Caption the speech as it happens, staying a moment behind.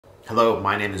Hello,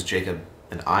 my name is Jacob,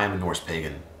 and I am a Norse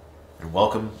Pagan, and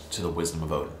welcome to the Wisdom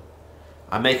of Odin.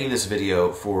 I'm making this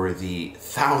video for the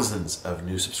thousands of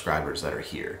new subscribers that are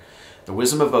here. The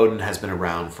Wisdom of Odin has been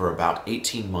around for about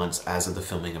 18 months as of the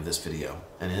filming of this video,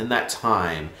 and in that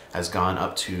time has gone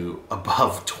up to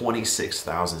above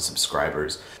 26,000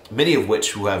 subscribers, many of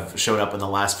which who have shown up in the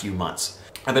last few months.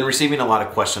 I've been receiving a lot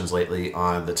of questions lately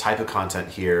on the type of content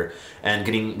here and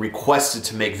getting requested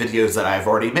to make videos that I've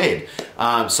already made.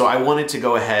 So I wanted to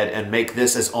go ahead and make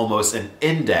this as almost an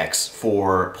index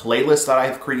for playlists that I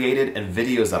have created and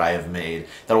videos that I have made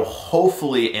that will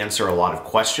hopefully answer a lot of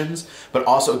questions, but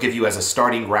also give you as a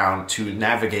starting ground to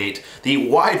navigate the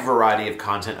wide variety of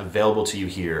content available to you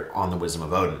here on the Wisdom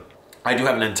of Odin. I do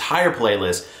have an entire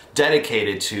playlist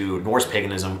dedicated to Norse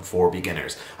Paganism for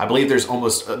beginners. I believe there's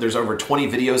over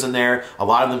 20 videos in there, a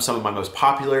lot of them some of my most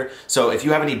popular. So if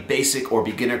you have any basic or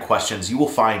beginner questions, you will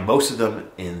find most of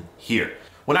them in here.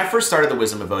 When I first started the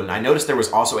Wisdom of Odin, I noticed there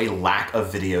was also a lack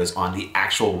of videos on the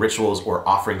actual rituals or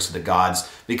offerings to the gods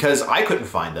because I couldn't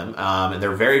find them, and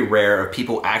they're very rare of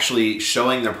people actually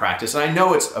showing their practice, and I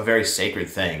know it's a very sacred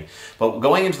thing. But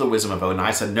going into the Wisdom of Odin,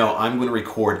 I said, no, I'm going to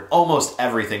record almost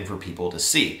everything for people to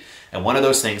see. And one of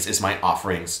those things is my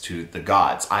offerings to the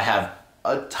gods. I have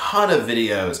a ton of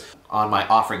videos on my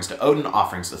offerings to Odin,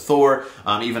 offerings to Thor,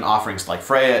 even offerings to like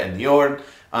Freya and Njord.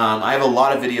 I have a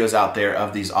lot of videos out there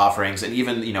of these offerings and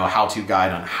even, a how-to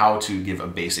guide on how to give a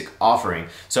basic offering.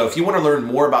 So if you want to learn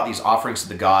more about these offerings to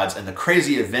the gods and the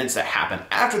crazy events that happen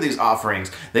after these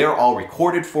offerings, they are all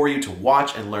recorded for you to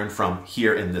watch and learn from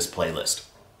here in this playlist.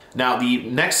 Now, the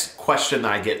next question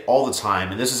that I get all the time,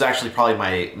 and this is actually probably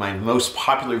my most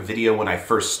popular video when I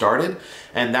first started,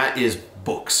 and that is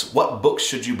books. What books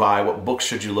should you buy? What books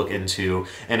should you look into?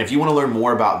 And if you want to learn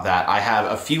more about that, I have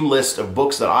a few lists of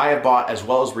books that I have bought as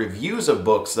well as reviews of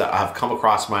books that have come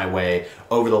across my way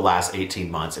over the last 18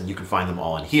 months, and you can find them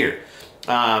all in here.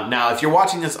 Now, if you're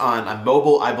watching this on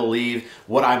mobile, I believe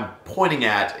what I'm pointing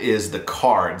at is the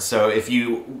cards. So if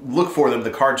you look for them,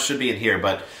 the cards should be in here,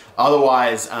 but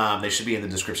otherwise, they should be in the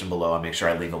description below. I'll make sure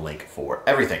I leave a link for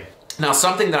everything. Now,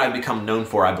 something that I've become known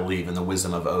for, I believe, in the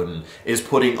Wisdom of Odin is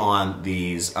putting on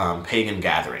these pagan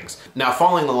gatherings. Now,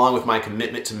 following along with my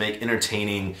commitment to make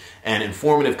entertaining and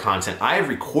informative content, I have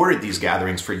recorded these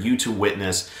gatherings for you to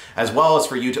witness, as well as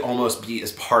for you to almost be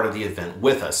as part of the event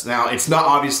with us. Now, it's not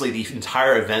obviously the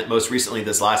entire event. Most recently,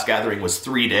 this last gathering was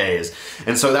 3 days,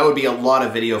 and so that would be a lot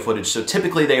of video footage. So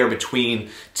typically, they are between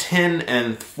 10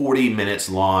 and 40 minutes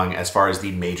long as far as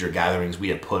the major gatherings we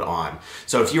have put on.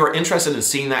 So if you are interested in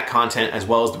seeing that content, as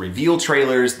well as the reveal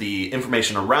trailers, the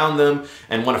information around them,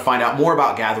 and want to find out more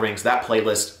about gatherings, that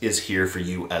playlist is here for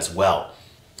you as well.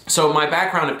 So my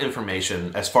background of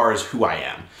information as far as who I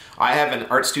am. I have an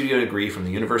art studio degree from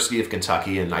the University of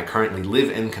Kentucky, and I currently live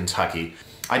in Kentucky.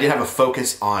 I did have a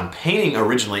focus on painting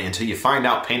originally until you find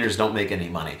out painters don't make any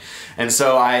money. And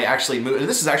so I actually moved, and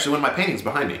this is actually one of my paintings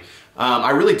behind me.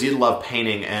 I really did love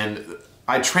painting, and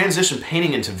I transitioned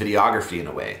painting into videography in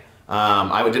a way.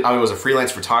 I was a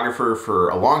freelance photographer for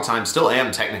a long time, still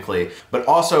am technically, but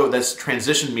also that's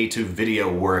transitioned me to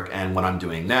video work and what I'm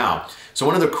doing now. So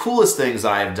one of the coolest things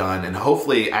that I've done, and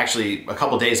hopefully actually a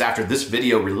couple days after this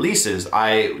video releases,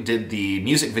 I did the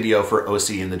music video for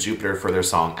OC and the Jupiter for their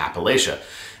song Appalachia.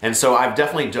 And so I've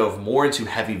definitely dove more into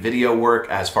heavy video work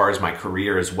as far as my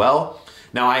career as well.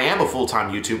 Now, I am a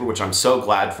full-time YouTuber, which I'm so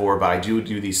glad for, but I do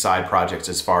these side projects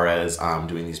as far as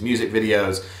doing these music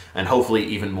videos and hopefully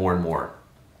even more and more.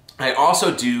 I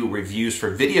also do reviews for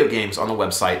video games on the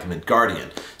website, The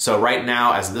Midgardian. So right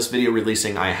now, as this video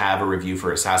releasing, I have a review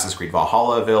for Assassin's Creed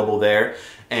Valhalla available there.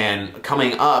 And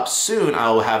coming up soon, I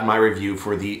will have my review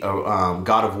for the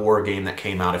God of War game that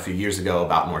came out a few years ago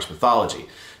about Norse mythology.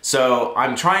 So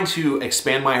I'm trying to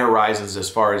expand my horizons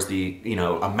as far as the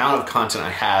amount of content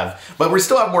I have, but we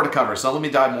still have more to cover. So let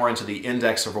me dive more into the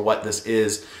index of what this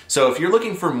is. So if you're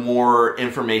looking for more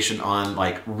information on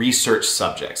like research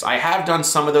subjects, I have done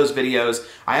some of those videos.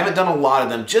 I haven't done a lot of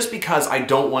them just because I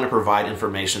don't want to provide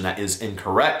information that is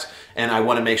incorrect, and I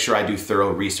want to make sure I do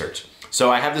thorough research. So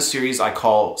I have this series I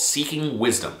call Seeking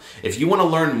Wisdom. If you want to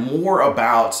learn more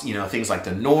about, things like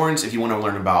the Norns, if you want to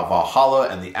learn about Valhalla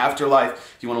and the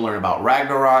afterlife, if you want to learn about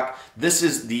Ragnarok, this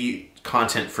is the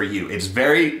content for you. It's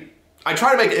I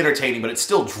try to make it entertaining, but it's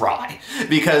still dry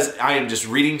because I am just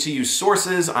reading to you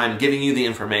sources, I'm giving you the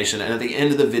information, and at the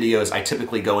end of the videos, I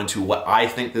typically go into what I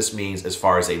think this means as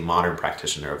far as a modern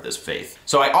practitioner of this faith.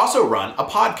 So I also run a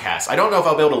podcast. I don't know if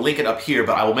I'll be able to link it up here,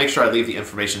 but I will make sure I leave the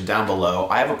information down below.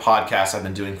 I have a podcast I've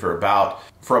been doing for about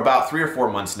for about 3 or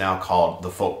 4 months now called the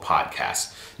Folk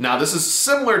Podcast. Now, this is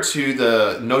similar to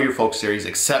the Know Your Folk series,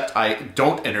 except I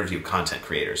don't interview content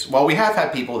creators. While we have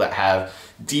had people that have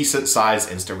decent sized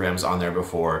Instagrams on there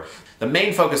before, the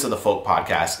main focus of the Folk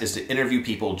Podcast is to interview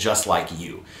people just like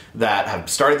you that have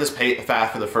started this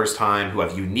path for the first time, who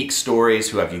have unique stories,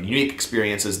 who have unique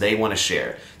experiences they want to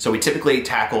share. So we typically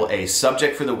tackle a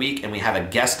subject for the week and we have a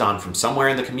guest on from somewhere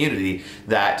in the community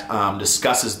that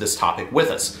discusses this topic with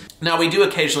us. Now, we do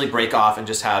occasionally break off and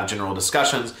just have general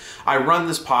discussions. I run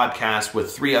this podcast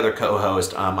with 3 other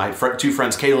co-hosts, my 2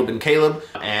 friends, Caleb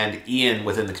and Ian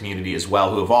within the community as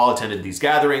well, who have all attended these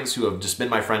gatherings, who have just been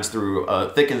my friends through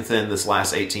thick and thin this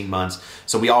last 18 months.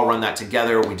 So we all run that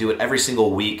together. We do it every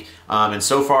single week. And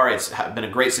so far, it's been a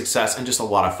great success and just a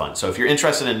lot of fun. So if you're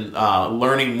interested in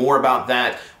learning more about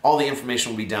that, all the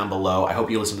information will be down below. I hope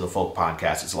you listen to the Folk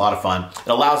Podcast. It's a lot of fun. It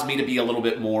allows me to be a little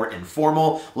bit more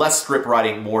informal, less script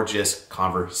writing, more just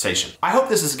conversation. I hope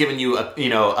this has given you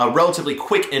a relatively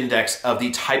quick index of the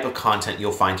type of content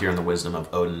you'll find here on the Wisdom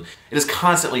of Odin. It is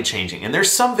constantly changing, and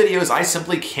there's some videos I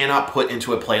simply cannot put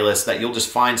into a playlist that you'll just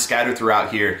find scattered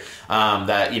throughout here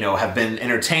that have been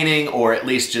entertaining or at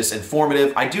least just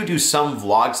informative. I do some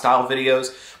vlog style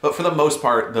videos, but for the most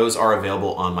part, those are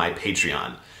available on my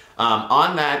Patreon.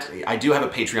 On that, I do have a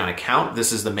Patreon account.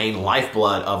 This is the main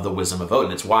lifeblood of the Wisdom of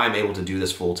Odin. It's why I'm able to do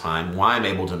this full time, why I'm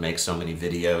able to make so many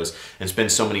videos and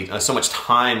spend so much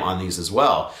time on these as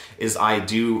well, is I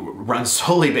do run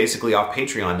solely basically off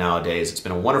Patreon nowadays. It's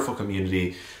been a wonderful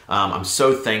community. I'm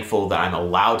so thankful that I'm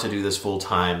allowed to do this full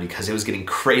time because it was getting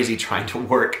crazy trying to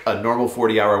work a normal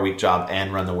 40-hour-a-week job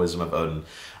and run the Wisdom of Odin.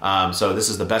 So this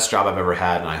is the best job I've ever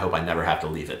had, and I hope I never have to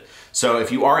leave it. So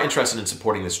if you are interested in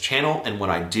supporting this channel and what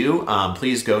I do,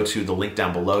 please go to the link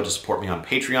down below to support me on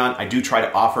Patreon. I do try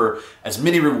to offer as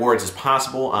many rewards as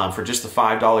possible. For just the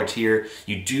 $5 tier,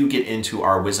 you do get into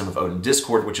our Wisdom of Odin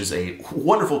Discord, which is a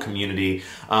wonderful community,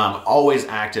 always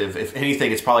active. If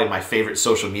anything, it's probably my favorite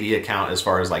social media account as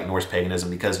far as like Norse Paganism,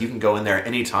 because you can go in there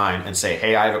anytime and say,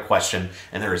 hey, I have a question,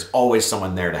 and there is always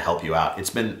someone there to help you out. It's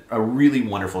been a really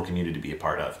wonderful community to be a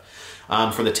part of.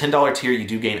 For the $10 tier, you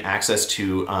do gain access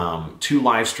to 2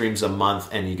 live streams a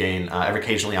month, and you gain,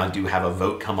 occasionally I do have a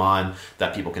vote come on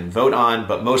that people can vote on,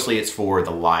 but mostly it's for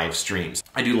the live streams.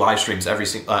 I do live streams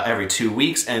every 2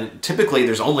 weeks, and typically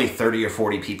there's only 30 or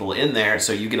 40 people in there,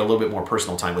 so you get a little bit more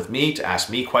personal time with me to ask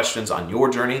me questions on your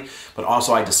journey, but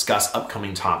also I discuss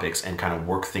upcoming topics and kind of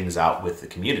work things out with the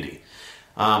community.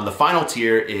 The final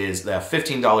tier is the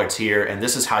 $15 tier, and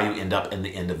this is how you end up in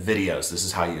the end of videos. This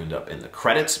is how you end up in the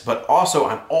credits, but also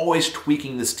I'm always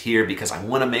tweaking this tier because I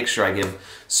want to make sure I give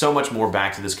so much more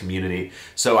back to this community.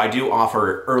 So I do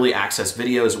offer early access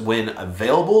videos when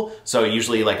available. So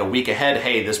usually like a week ahead,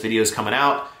 hey, this video is coming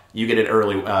out, you get it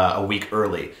early, a week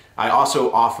early. I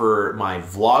also offer my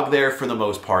vlog there for the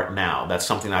most part now. That's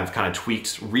something I've kind of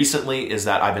tweaked recently, is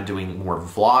that I've been doing more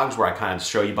vlogs where I kind of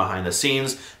show you behind the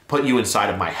scenes, put you inside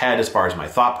of my head as far as my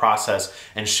thought process,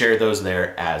 and share those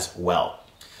there as well.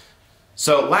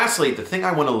 So lastly, the thing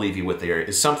I want to leave you with there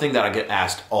is something that I get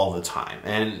asked all the time,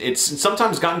 and it's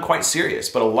sometimes gotten quite serious,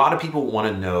 but a lot of people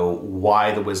want to know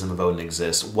why the Wisdom of Odin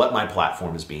exists, what my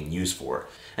platform is being used for.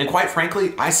 And quite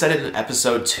frankly, I said it in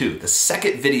episode 2, the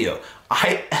second video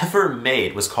I ever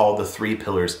made was called The 3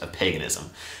 Pillars of Paganism.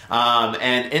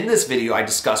 And in this video, I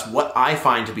discuss what I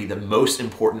find to be the most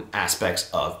important aspects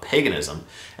of paganism.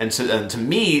 And to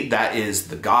me, that is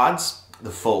the gods,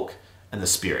 the folk, and the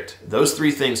spirit. Those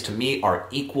 3 things to me are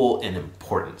equal in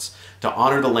importance. To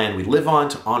honor the land we live on,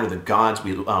 to honor the gods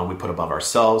we put above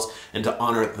ourselves, and to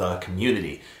honor the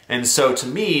community. And so to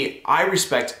me, I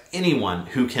respect anyone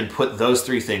who can put those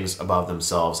 3 things above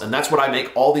themselves. And that's what I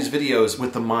make all these videos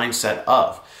with the mindset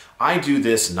of. I do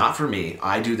this not for me,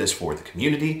 I do this for the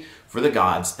community, for the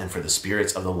gods, and for the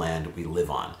spirits of the land we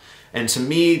live on. And to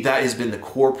me, that has been the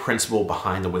core principle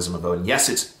behind the Wisdom of Odin. Yes,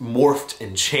 it's morphed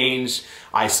and changed.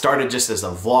 I started just as a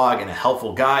vlog and a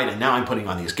helpful guide, and now I'm putting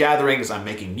on these gatherings, I'm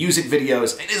making music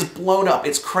videos, it is blown up,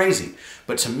 it's crazy.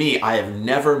 But to me, I have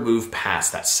never moved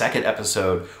past that second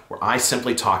episode where I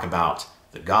simply talk about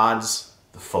the gods,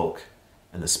 the folk,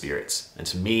 and the spirits. And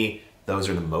to me, those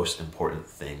are the most important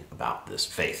thing about this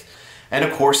faith. And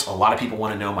of course, a lot of people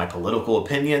want to know my political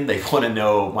opinion. They want to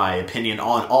know my opinion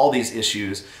on all these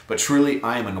issues. But truly,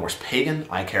 I am a Norse pagan.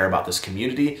 I care about this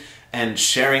community and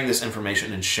sharing this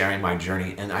information and sharing my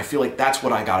journey. And I feel like that's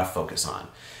what I got to focus on.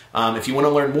 If you want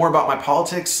to learn more about my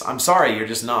politics, I'm sorry, you're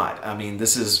just not. I mean,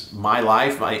 this is my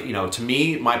life. To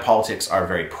me, my politics are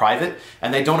very private,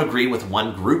 and they don't agree with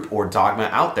one group or dogma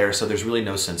out there, so there's really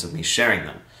no sense of me sharing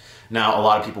them. Now, a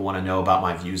lot of people want to know about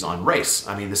my views on race.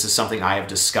 I mean, this is something I have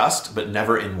discussed, but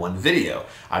never in one video.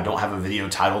 I don't have a video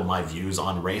titled My Views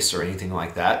on Race or anything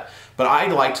like that. But I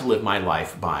like to live my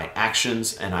life by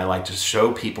actions, and I like to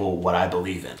show people what I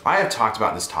believe in. I have talked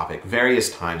about this topic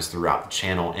various times throughout the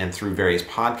channel and through various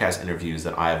podcast interviews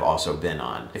that I have also been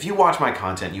on. If you watch my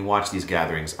content, you watch these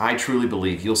gatherings, I truly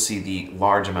believe you'll see the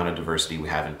large amount of diversity we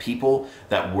have in people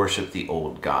that worship the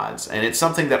old gods. And it's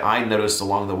something that I noticed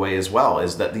along the way as well,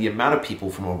 is that the amount of people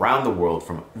from around the world,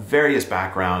 from various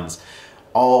backgrounds,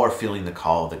 all are feeling the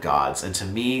call of the gods. And to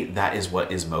me, that is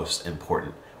what is most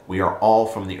important. We are all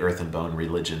from the earth and bone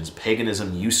religions.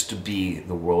 Paganism used to be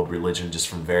the world religion, just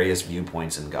from various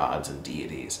viewpoints and gods and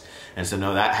deities. And so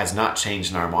no, that has not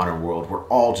changed in our modern world. We're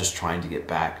all just trying to get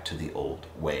back to the old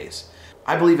ways.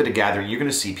 I believe at a gathering, you're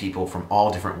going to see people from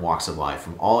all different walks of life,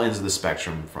 from all ends of the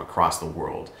spectrum, from across the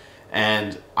world.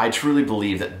 And I truly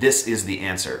believe that this is the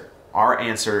answer. Our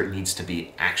answer needs to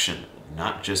be action,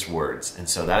 not just words. And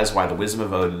so that is why the Wisdom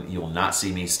of Odin, you will not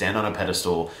see me stand on a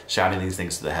pedestal shouting these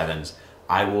things to the heavens.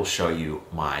 I will show you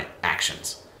my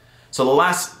actions. So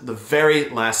the very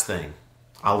last thing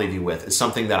I'll leave you with is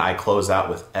something that I close out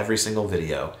with every single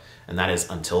video, and that is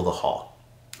until the hall.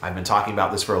 I've been talking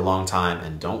about this for a long time,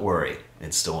 and don't worry,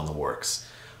 it's still in the works.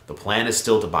 The plan is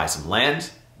still to buy some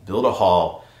land, build a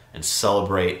hall, and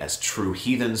celebrate as true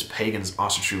heathens, pagans,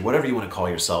 Asatru, whatever you want to call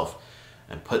yourself,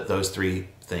 and put those three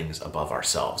things above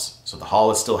ourselves. So the hall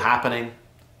is still happening.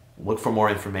 Look for more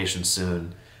information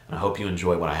soon. And I hope you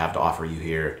enjoy what I have to offer you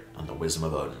here on the Wisdom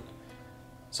of Odin.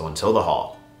 So until the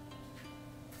hall,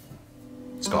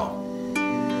 Skål.